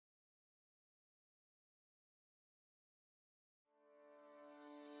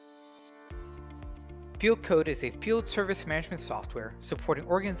Fieldcode is a field service management software supporting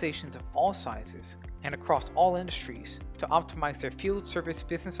organizations of all sizes and across all industries to optimize their field service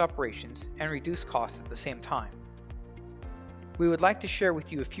business operations and reduce costs at the same time. We would like to share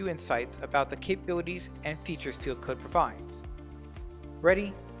with you a few insights about the capabilities and features Fieldcode provides.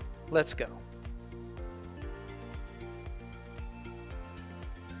 Ready? Let's go.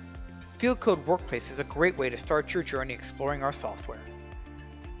 Fieldcode Workplace is a great way to start your journey exploring our software.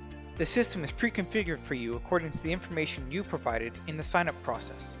 The system is pre-configured for you according to the information you provided in the sign-up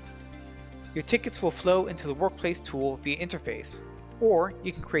process. Your tickets will flow into the Workplace tool via interface, or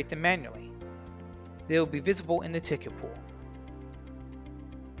you can create them manually. They will be visible in the ticket pool.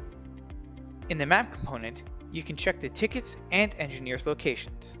 In the map component, you can check the tickets and engineers'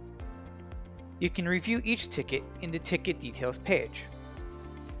 locations. You can review each ticket in the Ticket Details page.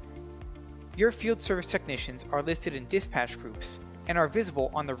 Your field service technicians are listed in dispatch groups and are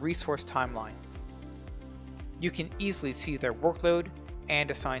visible on the resource timeline. You can easily see their workload and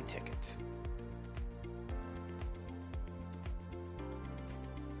assign tickets.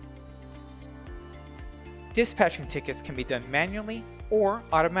 Dispatching tickets can be done manually or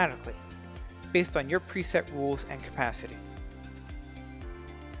automatically, based on your preset rules and capacity.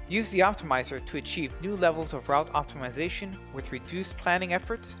 Use the optimizer to achieve new levels of route optimization with reduced planning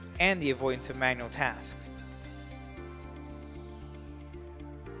efforts and the avoidance of manual tasks.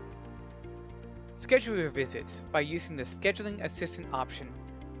 Schedule your visits by using the Scheduling Assistant option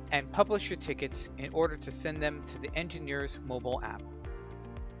and publish your tickets in order to send them to the engineer's mobile app.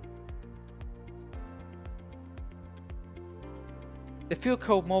 The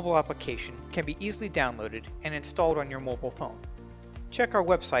Fieldcode mobile application can be easily downloaded and installed on your mobile phone. Check our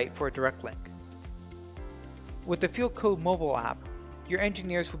website for a direct link. With the Fieldcode mobile app, your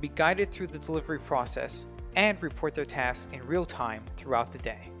engineers will be guided through the delivery process and report their tasks in real time throughout the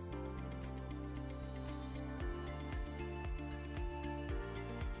day.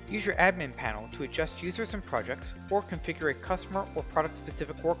 Use your admin panel to adjust users and projects or configure a customer or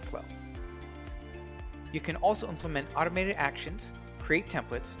product-specific workflow. You can also implement automated actions, create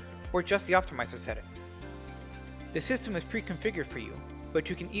templates, or adjust the optimizer settings. The system is pre-configured for you, but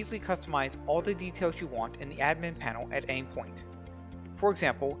you can easily customize all the details you want in the admin panel at any point. For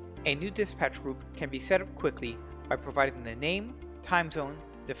example, a new dispatch group can be set up quickly by providing the name, time zone,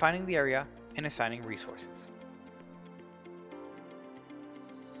 defining the area, and assigning resources.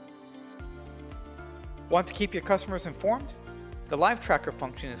 Want to keep your customers informed? The Live Tracker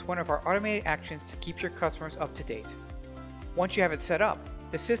function is one of our automated actions to keep your customers up to date. Once you have it set up,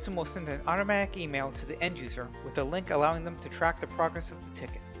 the system will send an automatic email to the end user with a link allowing them to track the progress of the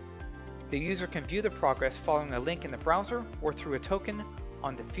ticket. The user can view the progress following a link in the browser or through a token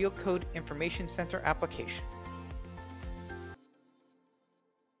on the Fieldcode Information Center application.